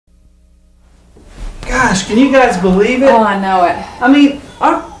gosh, can you guys believe it? Oh, I know it. I mean,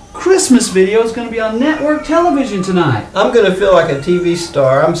 our Christmas video is going to be on network television tonight. I'm going to feel like a TV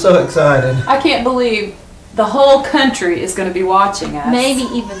star. I'm so excited. I can't believe the whole country is going to be watching us. Maybe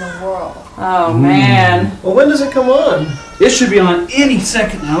even the world. Oh, man. Well, when does it come on? It should be on any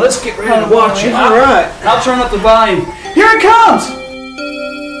second now. Let's get ready to watch it. All right. I'll turn up the volume. Here it comes!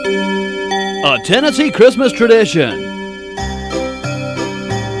 A Tennessee Christmas tradition.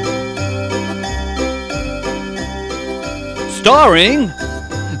 Starring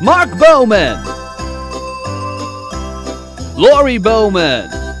Mark Bowman, Lori Bowman,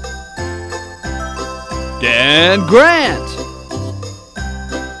 Dan Grant,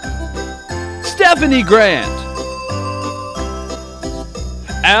 Stephanie Grant,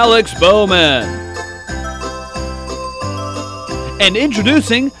 Alex Bowman, and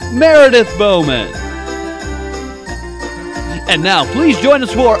introducing Meredith Bowman. And now please join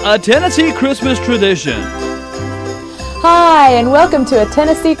us for A Tennessee Christmas Tradition. Hi, and welcome to A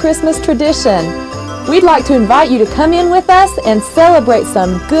Tennessee Christmas Tradition. We'd like to invite you to come in with us and celebrate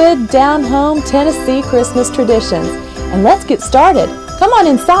some good down-home Tennessee Christmas traditions. And let's get started. Come on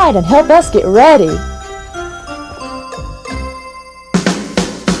inside and help us get ready.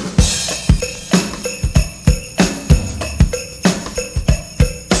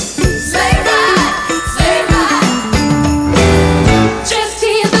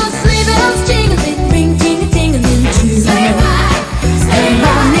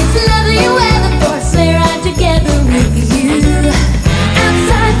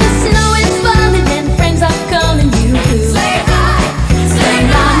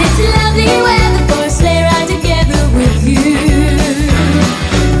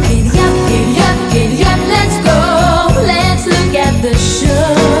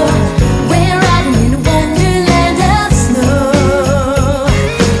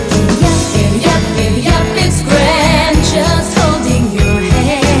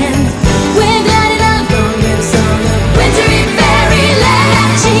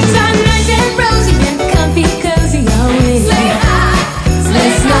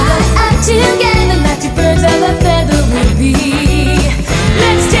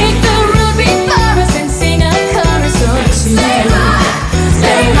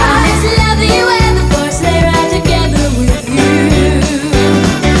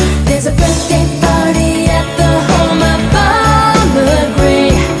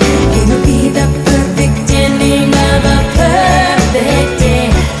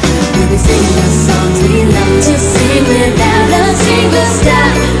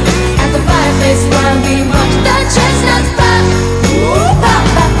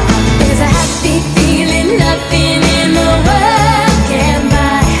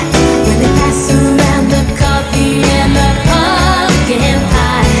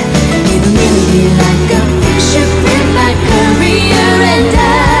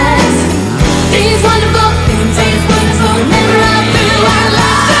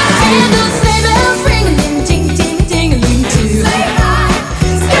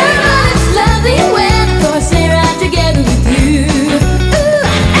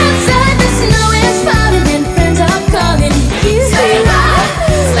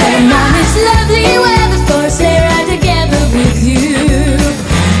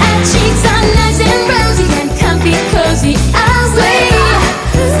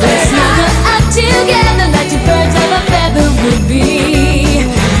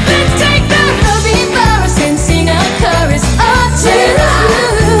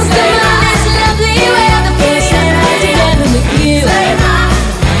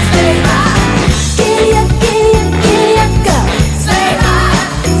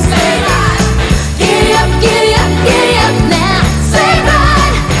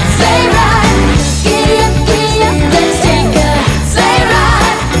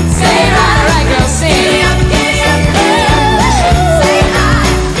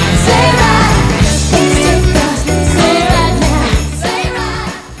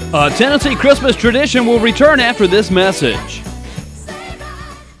 A Tennessee Christmas Tradition will return after this message.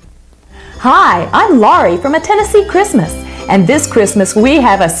 Hi, I'm Laurie from A Tennessee Christmas. And this Christmas we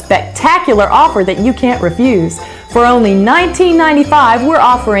have a spectacular offer that you can't refuse. For only $19.95, we're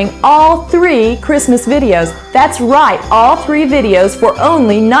offering all 3 Christmas videos. That's right, all 3 videos for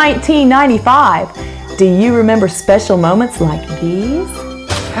only $19.95. Do you remember special moments like these?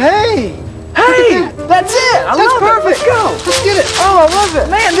 Hey! Hey! That's it! I love it! Let's go! Let's get it! Oh, I love it!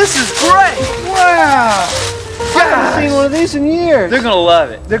 Man, this is great! Wow! I haven't seen one of these in years. They're gonna love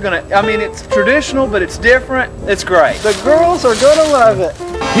it. I mean, it's traditional, but it's different. It's great. The girls are gonna love it.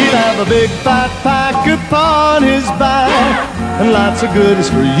 He'll have a big fat pack upon his back, and lots of goodies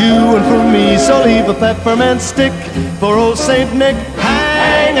for you and for me. So leave a peppermint stick for old Saint Nick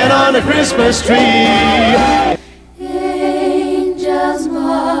hanging on a Christmas tree. Angels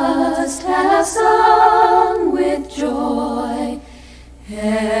must have sung with joy,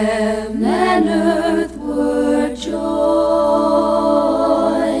 heaven and earth were joined.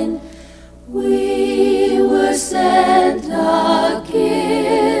 We were sent a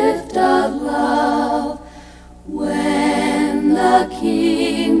gift of love when the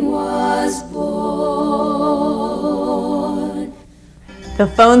King was born. The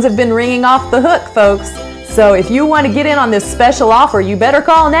phones have been ringing off the hook, folks. So if you want to get in on this special offer, you better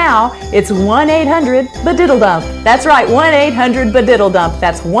call now. It's 1-800-BADIDDLE-DUMP. That's right, 1-800-BADIDDLE-DUMP.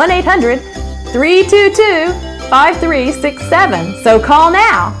 That's 1-800-322-5367. So call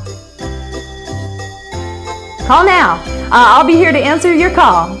now. Call now. I'll be here to answer your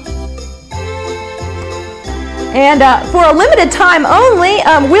call. And for a limited time only,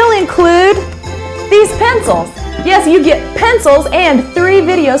 we'll include these pencils. Yes, you get pencils and 3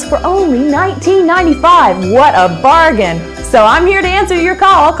 videos for only $19.95. What a bargain. So I'm here to answer your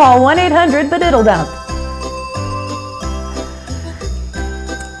call. Call 1-800-BADIDDLE-DUMP.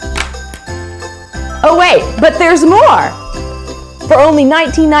 Oh wait, but there's more. For only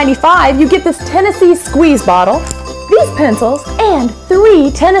 $19.95, you get this Tennessee squeeze bottle, these pencils, and 3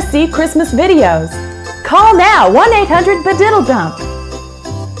 Tennessee Christmas videos. Call now, 1-800-BADIDDLE-DUMP.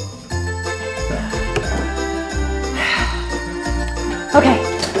 Okay,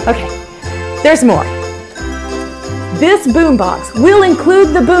 there's more. This boombox will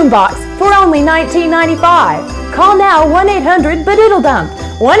include the boombox for only $19.95. Call now, 1-800-BADIDDLE-DUMP.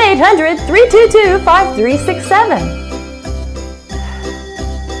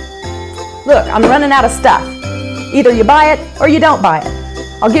 1-800-322-5367. Look, I'm running out of stuff. Either you buy it or you don't buy it.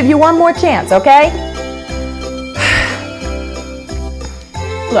 I'll give you one more chance, okay?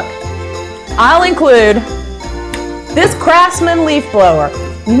 Look, I'll include this Craftsman leaf blower,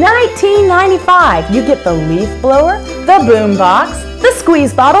 $19.95. You get the leaf blower, the boom box, the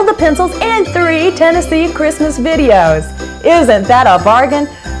squeeze bottle, the pencils, and 3 Tennessee Christmas videos. Isn't that a bargain?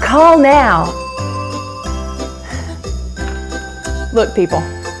 Call now. Look, people,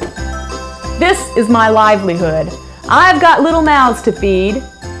 this is my livelihood. I've got little mouths to feed,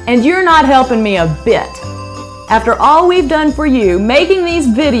 and you're not helping me a bit. After all we've done for you, making these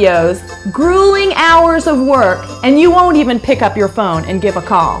videos, grueling hours of work, and you won't even pick up your phone and give a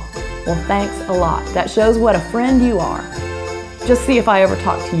call. Well, thanks a lot. That shows what a friend you are. Just see if I ever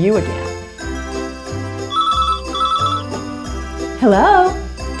talk to you again. Hello,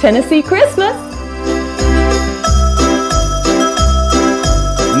 Tennessee Christmas.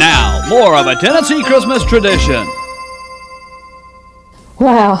 Now, more of a Tennessee Christmas tradition.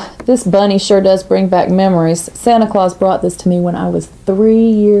 Wow, this bunny sure does bring back memories. Santa Claus brought this to me when I was 3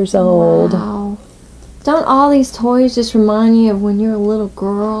 years old. Wow. Don't all these toys just remind you of when you were a little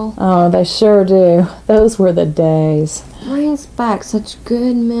girl? Oh, they sure do. Those were the days. Brings back such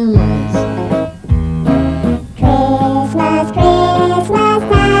good memories. Christmas, Christmas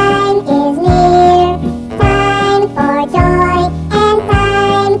time is near. Time for joy and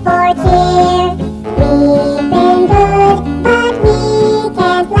time for cheer. We've been good, but we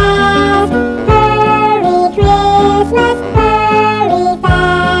can't last. Hurry, Christmas, hurry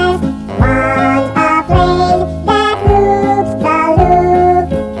fast. Want a plane that loops the loop.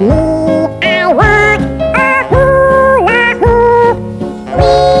 Me, I want a hula hoop.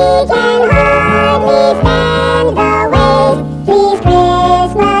 We can hardly stand the wait. Please,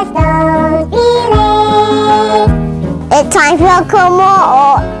 Christmas, don't be late. It's time for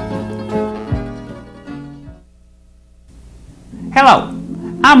Komo. Hello,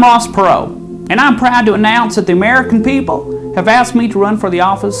 I'm Ross Perot, and I'm proud to announce that the American people have asked me to run for the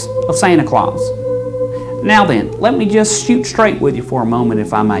office of Santa Claus. Now then, let me just shoot straight with you for a moment,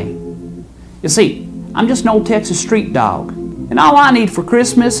 if I may. You see, I'm just an old Texas street dog, and all I need for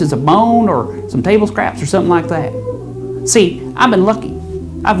Christmas is a bone or some table scraps or something like that. See, I've been lucky.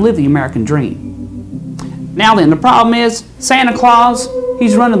 I've lived the American dream. Now then, the problem is, Santa Claus,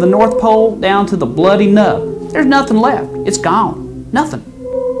 he's running the North Pole down to the bloody nub. There's nothing left. It's gone. Nothing.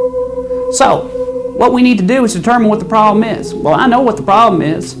 So, what we need to do is determine what the problem is. Well, I know what the problem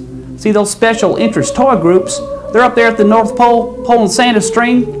is. See those special interest toy groups? They're up there at the North Pole, pulling Santa's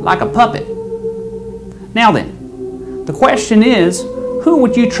string like a puppet. Now then, the question is, who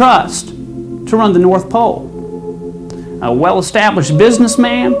would you trust to run the North Pole? A well-established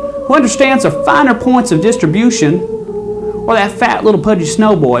businessman who understands the finer points of distribution, or that fat little pudgy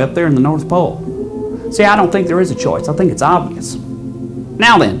snow boy up there in the North Pole? See, I don't think there is a choice. I think it's obvious.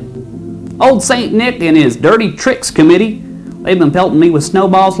 Now then, old St. Nick and his Dirty Tricks Committee, they've been pelting me with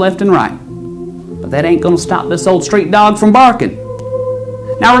snowballs left and right. But that ain't gonna stop this old street dog from barking.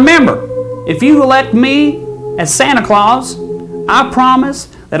 Now remember, if you elect me as Santa Claus, I promise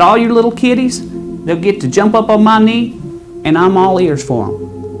that all your little kitties, they'll get to jump up on my knee, and I'm all ears for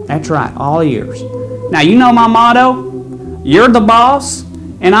them. That's right, all ears. Now you know my motto, you're the boss,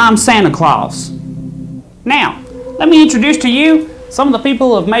 and I'm Santa Claus. Now, let me introduce to you some of the people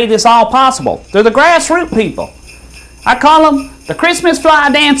who have made this all possible. They're the grassroots people. I call them the Christmas Fly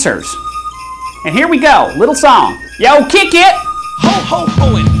Dancers. And here we go, little song. Yo, kick it! Ho, ho,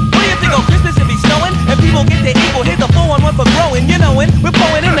 hoin'. What do you think on Christmas it be snowing? And people get their equal, hit the 411 for growing. You knowin', we're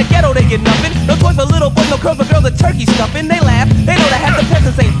blowing in the ghetto, they get nothing. No toy for little boys, no curve for girls, the turkey stuffing. They laugh, they know that half the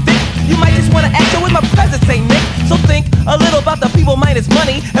peasants ain't thick. You might just wanna act with my presence, ain't Nick. So think a little about the people minus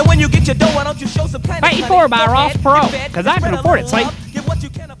money. And when you get your dough, why don't you show some planet? Paid for by Ross Perot, because I can afford it, see?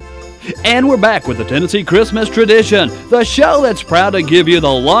 And we're back with the Tennessee Christmas Tradition, the show that's proud to give you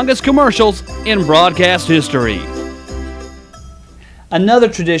the longest commercials in broadcast history. Another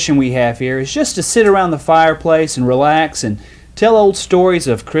tradition we have here is just to sit around the fireplace and relax and tell old stories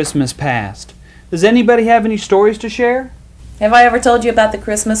of Christmas past. Does anybody have any stories to share? Have I ever told you about the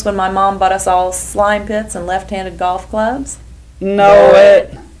Christmas when my mom bought us all slime pits and left-handed golf clubs? No.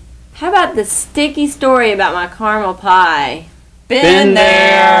 How about the sticky story about my caramel pie? Been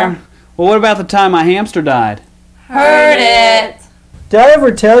there. Well, what about the time my hamster died? Heard it. Did I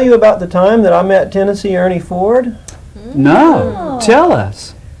ever tell you about the time that I met Tennessee Ernie Ford? No. Tell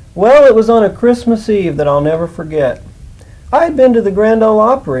us. Well, it was on a Christmas Eve that I'll never forget. I had been to the Grand Ole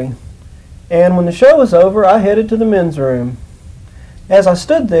Opry, and when the show was over, I headed to the men's room. As I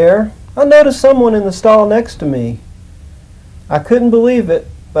stood there, I noticed someone in the stall next to me. I couldn't believe it,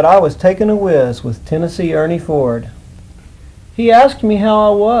 but I was taking a whiz with Tennessee Ernie Ford. He asked me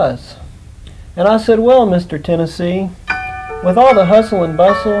how I was, and I said, "Well, Mr. Tennessee, with all the hustle and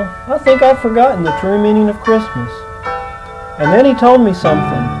bustle, I think I've forgotten the true meaning of Christmas." And then he told me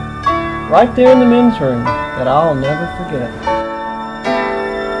something, right there in the men's room, that I'll never forget.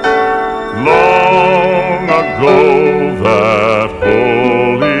 Long ago that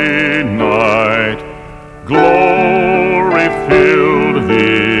holy night, glory filled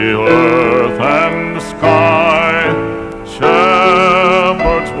the earth and sky.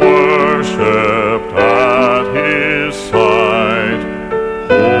 Shepherds worshipped at his side.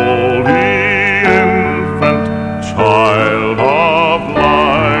 Holy infant, child of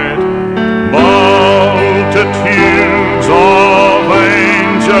light, multitudes of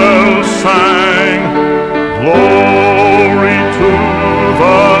angels sang, glory to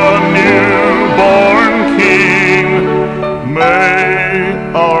the newborn King. May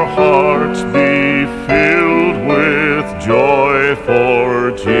our hearts be filled with joy,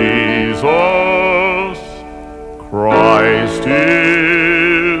 for Jesus Christ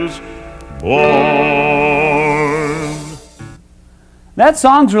is born. That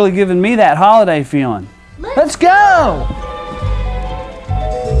song's really giving me that holiday feeling. Let's go!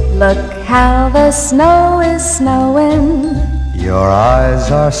 Look how the snow is snowing. Your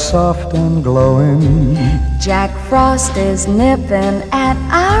eyes are soft and glowing. Jack Frost is nipping at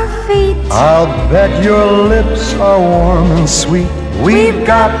our feet. I'll bet your lips are warm and sweet. We've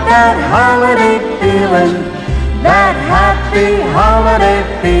got that holiday feeling, that happy holiday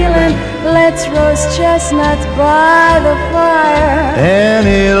feeling. Let's roast chestnuts by the fire.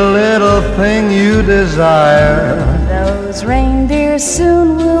 Any little thing you desire. Those reindeer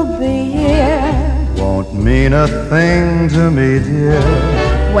soon will be here. Won't mean a thing to me, dear.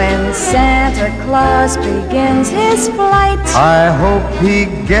 When Santa Claus begins his flight, I hope he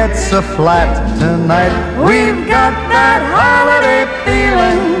gets a flat tonight. we've got that holiday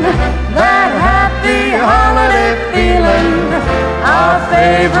feeling, that happy holiday feeling, our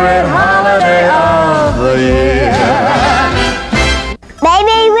favorite holiday of the year.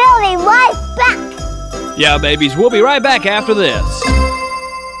 Baby, we'll be right back. Yeah, babies, we'll be right back after this.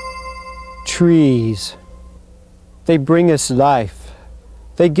 Trees. They bring us life.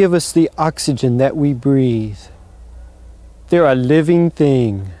 They give us the oxygen that we breathe. They're a living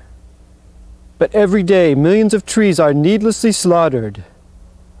thing. But every day, millions of trees are needlessly slaughtered.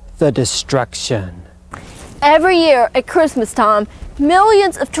 The destruction. Every year at Christmas time,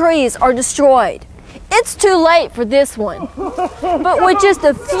 millions of trees are destroyed. It's too late for this one. But with just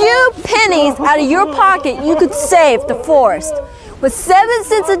a few pennies out of your pocket, you could save the forest. With 7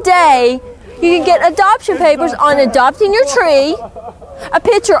 cents a day, you can get adoption papers on adopting your tree, a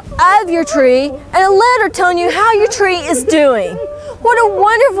picture of your tree, and a letter telling you how your tree is doing. What a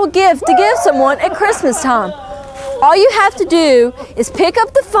wonderful gift to give someone at Christmas time. All you have to do is pick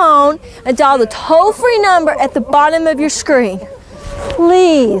up the phone and dial the toll-free number at the bottom of your screen.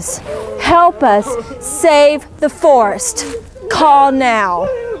 Please help us save the forest. Call now.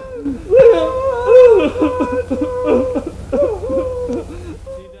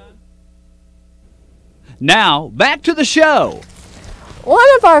 Now, back to the show. One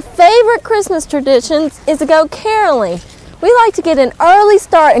of our favorite Christmas traditions is to go caroling. We like to get an early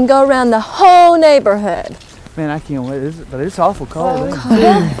start and go around the whole neighborhood. Man, I can't wait. But it's awful cold.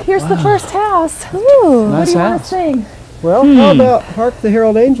 Well, here's the first house. Ooh, Nice what do you want house. to sing? Well, how about Hark the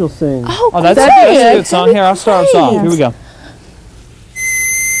Herald Angels Sing? Oh, that's a good song. Here, I'll start us off. Here we go.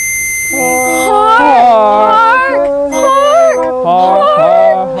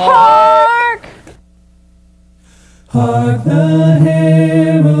 Hark! Hark the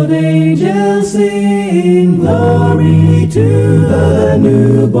herald angels sing, glory to the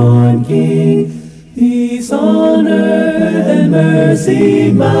newborn King. Peace on earth and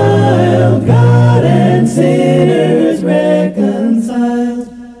mercy mild, God and sinners reconciled.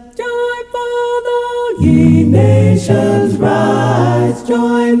 Joyful though ye nations rise,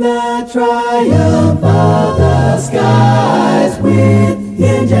 join the triumph of the skies. With the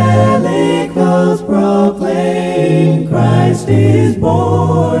angelic host proclaim, Christ is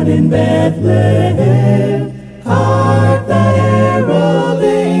born in Bethlehem. Hark the herald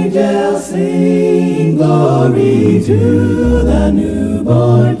angels sing, glory to the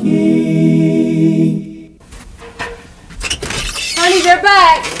newborn King. Honey, they're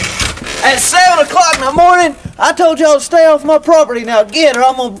back. At 7 o'clock in the morning, I told y'all to stay off my property. Now get or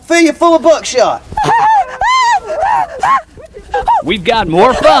I'm gonna fill you full of buckshot. We've got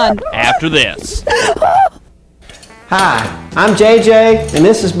more fun after this. Hi, I'm JJ and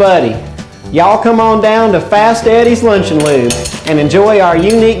this is Buddy. Y'all come on down to Fast Eddie's Lunch and Lube and enjoy our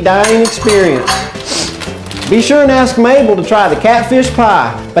unique dining experience. Be sure and ask Mabel to try the catfish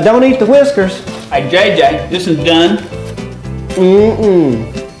pie, but don't eat the whiskers. Hey, JJ, this is done.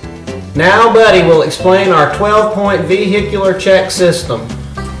 Now Buddy will explain our 12-point vehicular check system.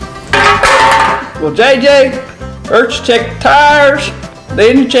 Well, JJ, first you check the tires,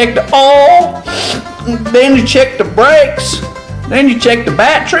 then you check the oil, then you check the brakes, then you check the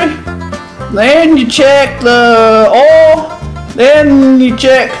battery, then you check the oil, then you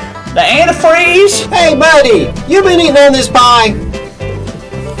check the antifreeze. Hey, buddy, you been eating on this pie?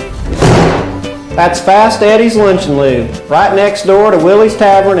 That's Fast Eddie's Lunch and Lube, right next door to Willie's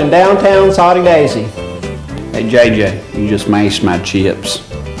Tavern in downtown Soddy Daisy. Hey, JJ, you just maced my chips.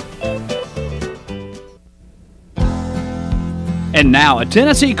 And now, a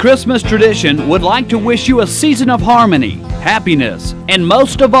Tennessee Christmas tradition would like to wish you a season of harmony, happiness, and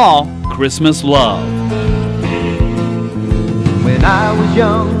most of all, Christmas love. When I was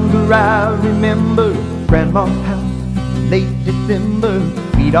younger, I remember Grandma's house, late December.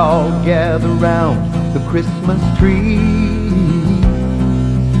 We'd all gather round the Christmas tree.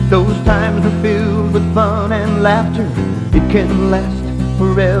 Those times are filled with fun and laughter. It can last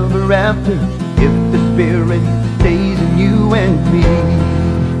forever after if the spirit stays in you and me.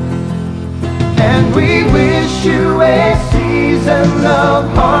 And we wish you a season of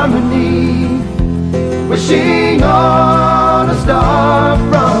harmony, wishing on a star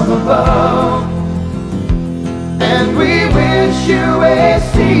from above. And we wish you a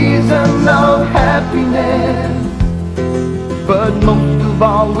season of happiness, but most of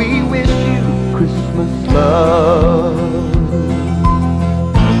all we wish you Christmas love.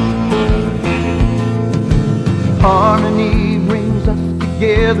 Harmony brings us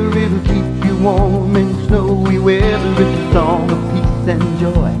together, it'll keep you warm in snowy weather. It's a song of peace and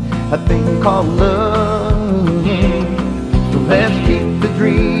joy, a thing called love. So let's keep the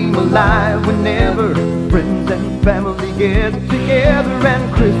dream alive whenever friends and family get together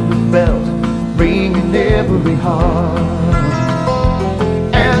and Christmas bells ring in every heart.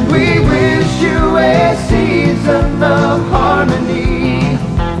 And we wish you a season of harmony,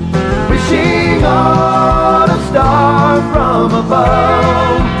 wishing on a star from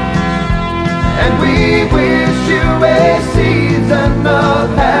above. And we wish you a season of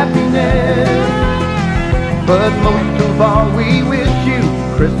happiness, but most of all we wish you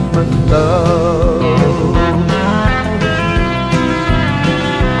Christmas love.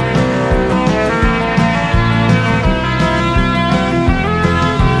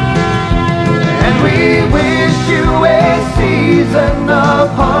 And we wish you a season of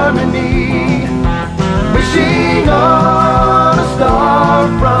harmony, wishing on a star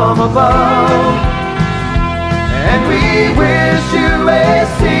from above. And we wish you a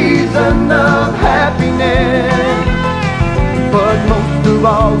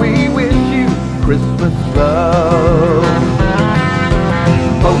all, we wish you Christmas love.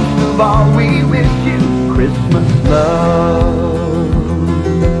 Most of all, we wish you Christmas love.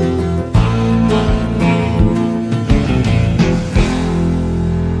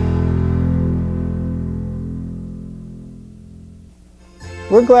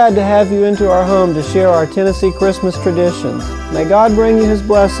 We're glad to have you into our home to share our Tennessee Christmas traditions. May God bring you His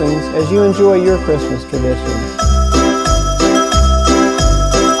blessings as you enjoy your Christmas traditions.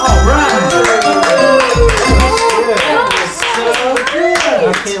 All right.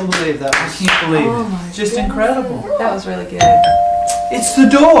 I can't believe that. I can't believe it. Just incredible. That was really good. It's the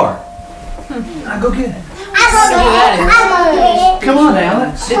door. I'll go get it. Come on,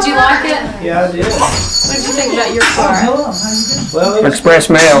 Alex. Did you like it? Yeah, I did. What did you think about your part? Hello, how you doing? Well, Express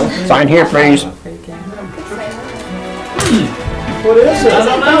mail. Sign here, please. what is it? I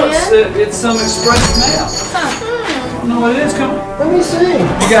don't know. It's some express mail. I don't know what it is. Come on. Let me see.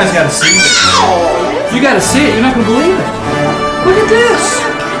 You guys got to see it. You got to see it. You're not going to believe it. Look at this.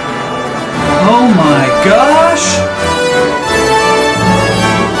 Oh my gosh.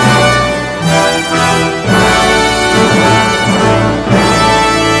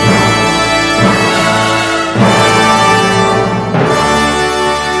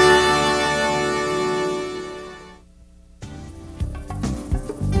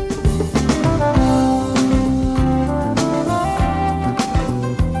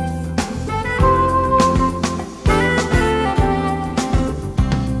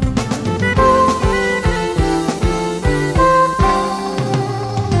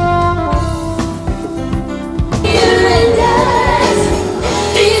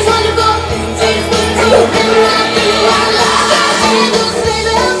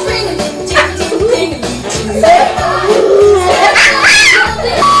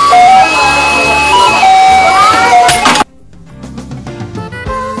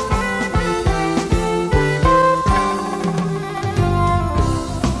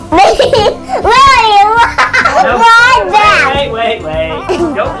 Wait.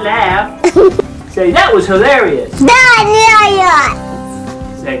 Don't laugh. Say, that was hilarious.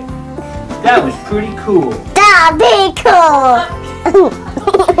 Say, that was pretty cool. That'd be cool.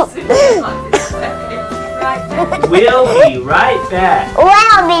 We'll be right back.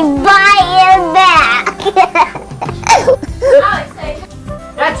 We'll be right back.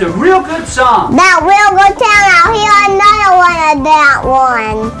 That's a real good song. Now we'll go down. I'll hear another one of that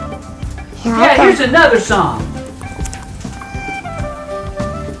one. Yeah, here's another song.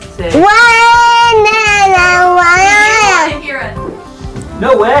 Say,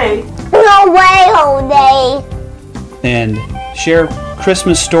 no way. No way, Jose. And share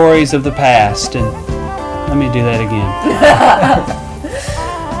Christmas stories of the past. And let me do that again.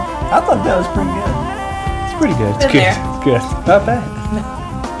 I thought that was pretty good. It's pretty good. It's Been good. there. It's good. Not bad.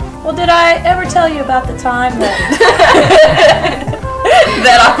 Well, did I ever tell you about the time that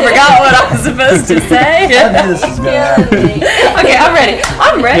that I forgot what I was supposed to say? I knew this was going to happen. Okay, I'm ready.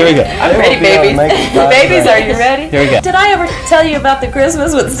 I'm ready. Here we go. I'm ready, babies. Babies, are you ready? Here we go. Did I ever tell you about the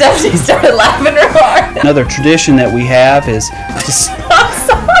Christmas when Stephanie started laughing real hard? Another tradition that we have is just I'm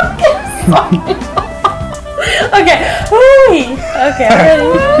sorry. Okay. Woo-wee. Okay, I'm ready.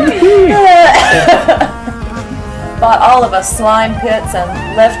 Bought all of us slime pits and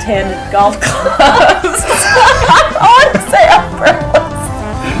left-handed golf clubs. I want to say on purpose.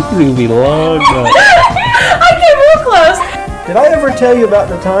 It's going to be long. I came real close. Did I ever tell you about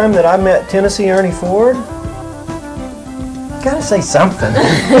the time that I met Tennessee Ernie Ford? Gotta say something.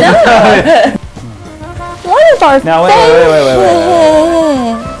 One of our Now, wait.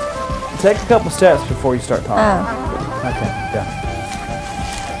 Take a couple steps before you start talking. Okay, go.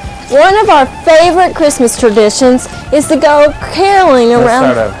 One of our favorite Christmas traditions is to go caroling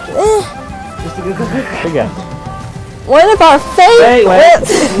around. Let's start over. Here you go. One of our favorite. Wait.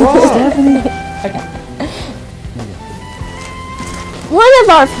 One of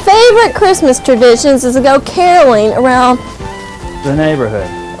our favorite Christmas traditions is to go caroling around The neighborhood.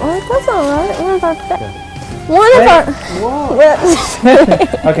 Oh, that's all right. One of our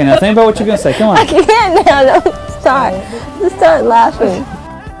Okay, now think about what you're going to say. Come on. I can't now. Don't start. Just start laughing.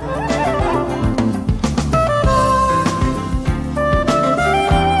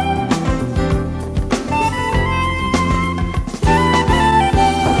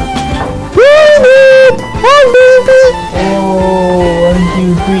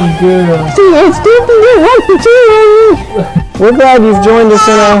 We're glad you've joined us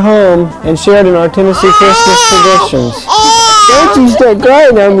in our home and shared in our Tennessee Christmas traditions. Don't you start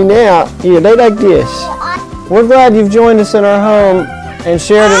crying on me now. Yeah, they like this. We're glad you've joined us in our home and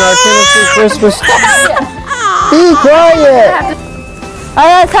shared in our Tennessee Christmas. Be quiet.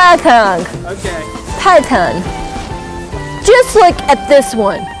 Tongue. Okay. Pattern. Just look at this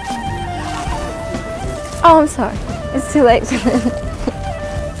one. Oh, I'm sorry. It's too late.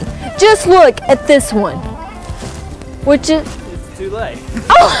 Just look at this one. Which is... It's too late.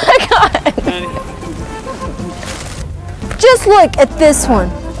 Oh my God! Just look at this one.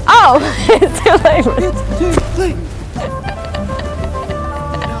 Oh, it's too late. It's too late.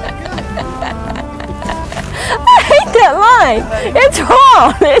 I hate that line. It's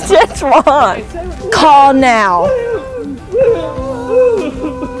wrong. It's just wrong. Call now.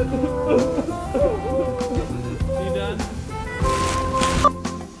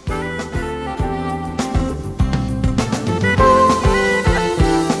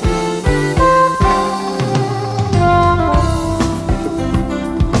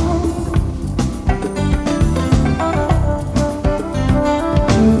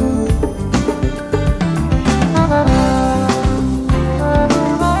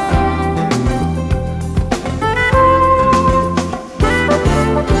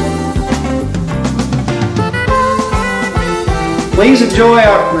 Please enjoy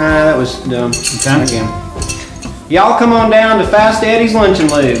our... Nah, that was dumb. Again. Y'all come on down to Fast Eddie's Lunch and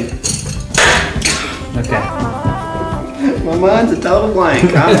Lube. Okay. My mind's a total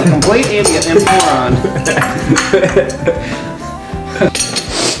blank. I'm a complete idiot and moron.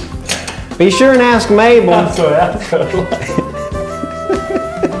 Be sure and ask Mabel. I'm sorry,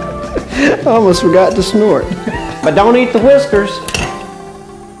 I almost forgot to snort. But don't eat the whiskers.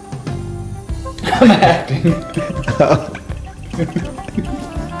 I'm acting.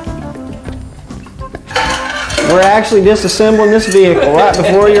 We're actually disassembling this vehicle right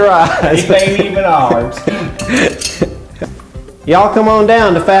before your eyes. It ain't even ours. Y'all come on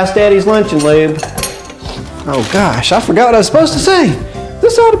down to Fast Eddie's Lunch and Lube. Oh gosh, I forgot what I was supposed to say.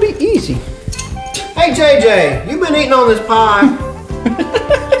 This ought to be easy. Hey JJ, you been eating on this pie?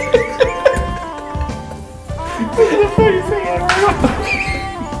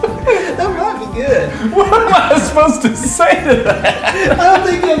 That might be good. What am I supposed to say to that? I don't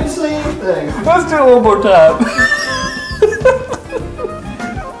think I can say anything. Let's do it one more time.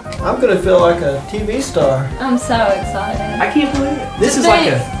 I'm gonna feel like a TV star. I'm so excited. I can't believe it. This is like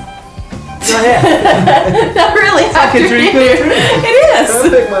a... Go ahead. Not really. It's like a dream come true. It is. Can I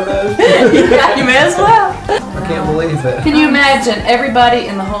pick my nose? Yeah, you may as well. I can't believe it. Can you imagine everybody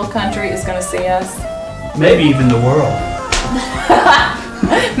in the whole country is going to see us? Maybe even the world.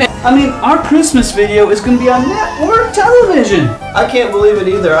 I mean, our Christmas video is going to be on network television. I can't believe it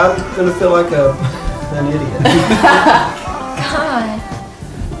either. I'm gonna feel like an idiot. God.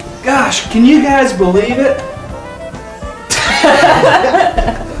 Gosh, can you guys believe it?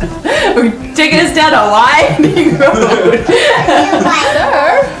 We're taking us down a winding road.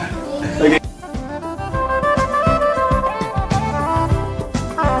 Sure.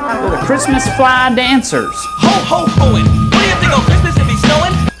 The Christmas fly dancers. Ho, ho, hoing. What do you think on Christmas if he's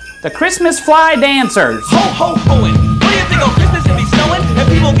snowing? The Christmas fly dancers. Ho, ho, hoing. What do you think on Christmas if he's snowing? And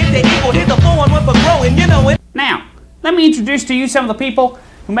people get their equal, here's the 411 for growing, you know it. Now, let me introduce to you some of the people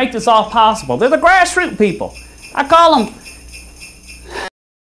who make this all possible. They're the grassroots people. I call them